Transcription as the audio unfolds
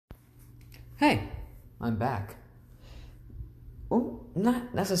Hey, I'm back. Well,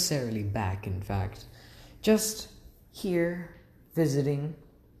 not necessarily back, in fact. Just here visiting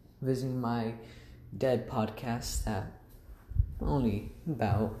my dead podcast that only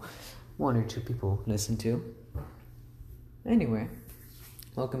about one or two people listen to. Anyway,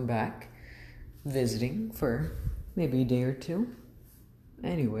 welcome back. Visiting for maybe a day or two.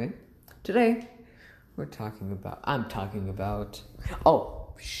 Anyway, today I'm talking about,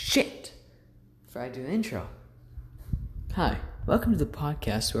 oh, shit! Before I do the intro. Hi, welcome to the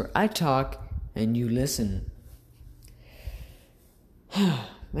podcast where I talk and you listen.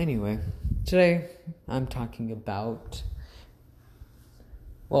 Anyway, today I'm talking about,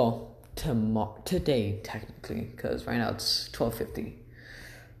 today technically, because right now it's 12:50.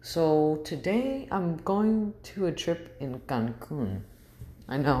 So today I'm going to a trip in Cancun.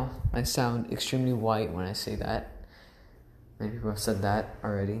 I know I sound extremely white when I say that. Many people have said that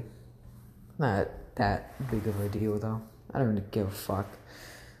already. Not that big of a deal though. I don't really give a fuck.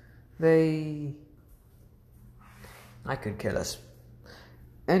 I could care less.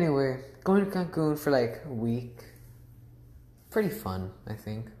 Anyway, going to Cancun for like a week. Pretty fun, I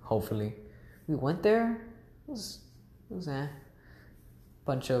think. Hopefully. We went there. It was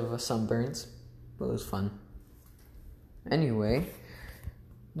bunch of sunburns. But it was fun. Anyway,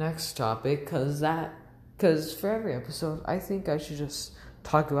 next topic, cause for every episode I think I should just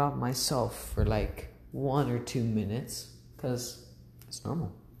talk about myself for like 1 or 2 minutes, cause it's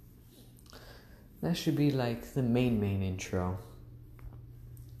normal. That should be like the main intro.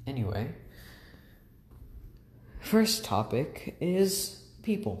 Anyway, first topic is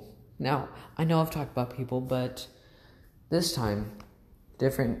people. Now, I know I've talked about people, but this time,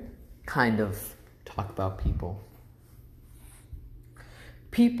 different kind of talk about people.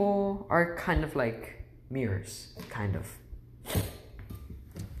 People are kind of like mirrors, kind of.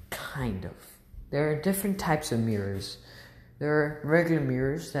 There are different types of mirrors. There are regular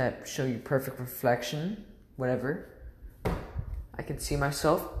mirrors that show you perfect reflection, whatever. I can see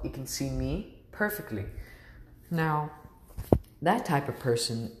myself, you can see me perfectly. Now, that type of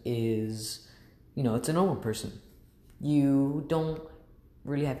person is, it's a normal person. You don't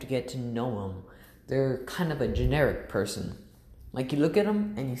really have to get to know them. They're kind of a generic person. Like you look at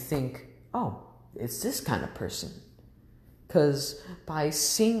them and you think, oh, it's this kind of person. Because by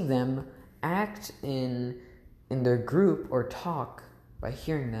seeing them act in their group or talk, by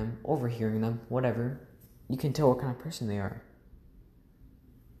hearing them, overhearing them, whatever, you can tell what kind of person they are.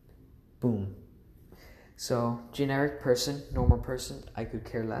 Boom. So, generic person, normal person, I could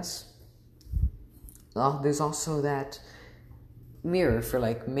care less. There's also that mirror for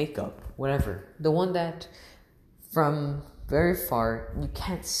like makeup, whatever. The one that from very far, you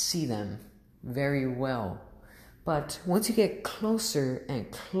can't see them very well. But once you get closer and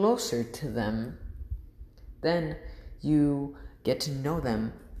closer to them, then you get to know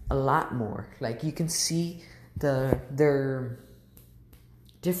them a lot more. Like you can see their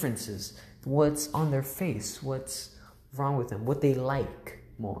differences, what's on their face, what's wrong with them, what they like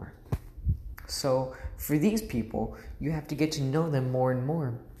more. So for these people, you have to get to know them more and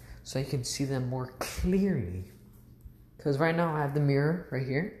more so you can see them more clearly. Because right now I have the mirror right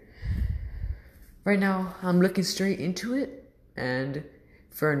here. Right now, I'm looking straight into it, and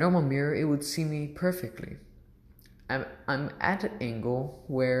for a normal mirror, it would see me perfectly. I'm at an angle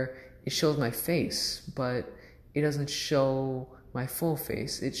where it shows my face, but it doesn't show my full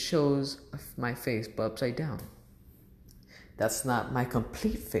face. It shows my face, but upside down. That's not my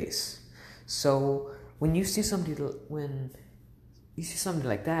complete face. So when you see somebody like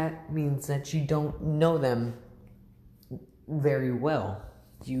that, it means that you don't know them very well.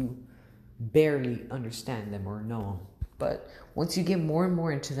 You barely understand them or know them. But once you get more and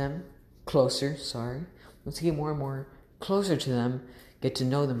more into them, once you get more and more closer to them, get to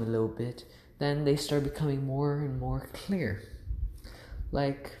know them a little bit, then they start becoming more and more clear.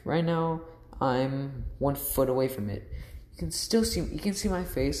 Like right now, I'm 1 foot away from it. You can see my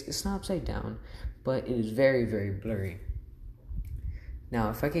face. It's not upside down, but it is very, very blurry.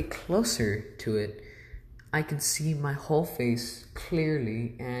 Now, if I get closer to it, I can see my whole face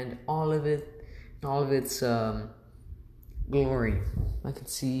clearly and all of its glory. I can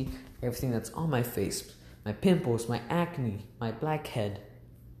see everything that's on my face, my pimples, my acne, my blackhead,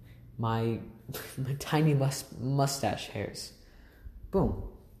 my tiny mustache hairs.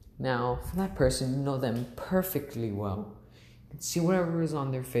 Boom. Now, for that person, you know them perfectly well. You can see whatever is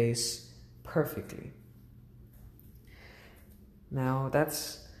on their face perfectly. Now,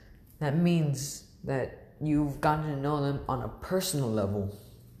 that means that you've gotten to know them on a personal level.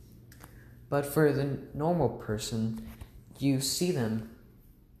 But for the normal person, you see them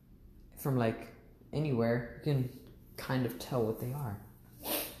from like anywhere, you can kind of tell what they are.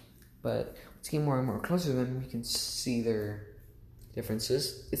 But once you get more and more closer to them, you can see their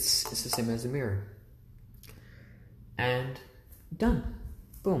differences. It's the same as a mirror. And done.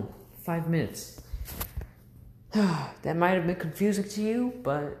 Boom. 5 minutes. That might have been confusing to you,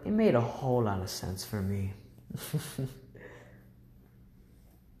 but it made a whole lot of sense for me.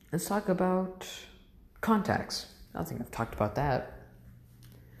 Let's talk about contacts. I don't think I've talked about that.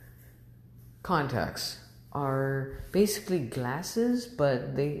 Contacts are basically glasses,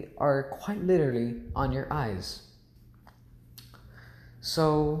 but they are quite literally on your eyes.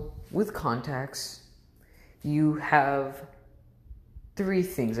 So, with contacts, you have 3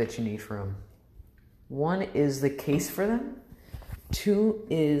 things that you need for them. 1 is the case for them. 2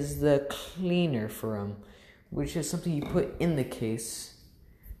 is the cleaner for them, which is something you put in the case.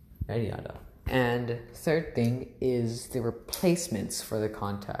 Yada yada. And 3rd thing is the replacements for the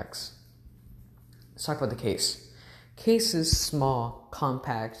contacts. Let's talk about the case. Case is small,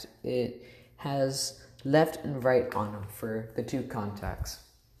 compact. It has left and right on them for the 2 contacts.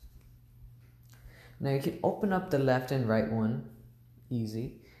 Now you can open up the left and right one,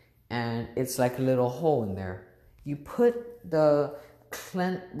 easy, and it's like a little hole in there. You put the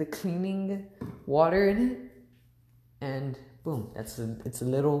cleaning water in it, and boom, it's a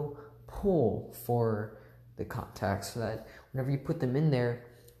little pool for the contacts, so that whenever you put them in there,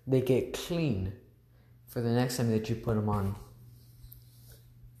 they get clean for the next time that you put them on.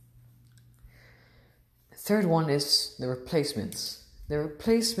 The 3rd one is the replacements. The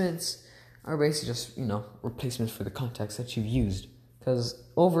replacements are basically just, replacements for the contacts that you've used. Because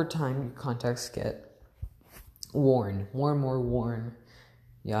over time, your contacts get worn, more and more worn,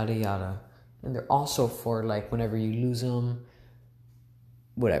 yada yada. And they're also for like whenever you lose them,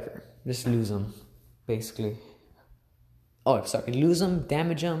 whatever, just lose them, basically. Oh, sorry, lose them,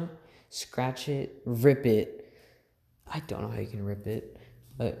 damage them, scratch it, rip it. I don't know how you can rip it,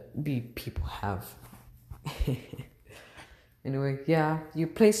 but people have. Anyway, yeah, you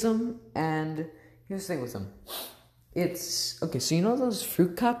place them, and here's the thing with them. It's, okay, so you know those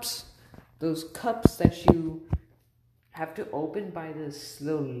fruit cups? Those cups that you have to open by this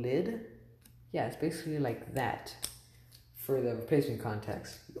little lid? Yeah, it's basically like that for the replacement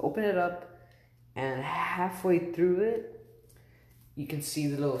contacts. You open it up, and halfway through it, you can see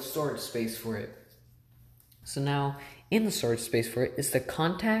the little storage space for it. So now, in the storage space for it is the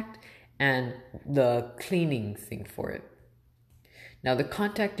contact and the cleaning thing for it. Now, the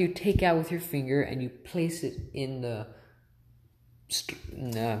contact you take out with your finger and you place it in the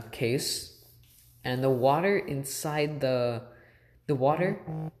case, and the water inside the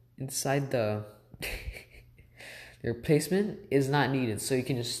the replacement is not needed, so you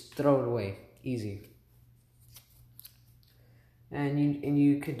can just throw it away, easy. And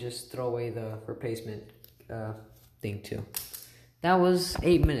you could just throw away the replacement thing too. That was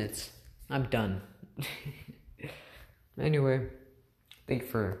 8 minutes. I'm done. Anyway, thank you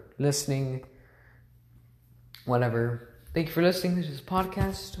for listening. Whatever. Thank you for listening. This is a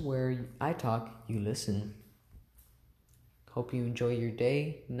podcast where I talk, you listen. Hope you enjoy your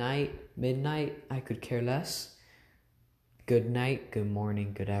day, night, midnight. I could care less. Good night, good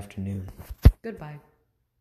morning, good afternoon. Goodbye.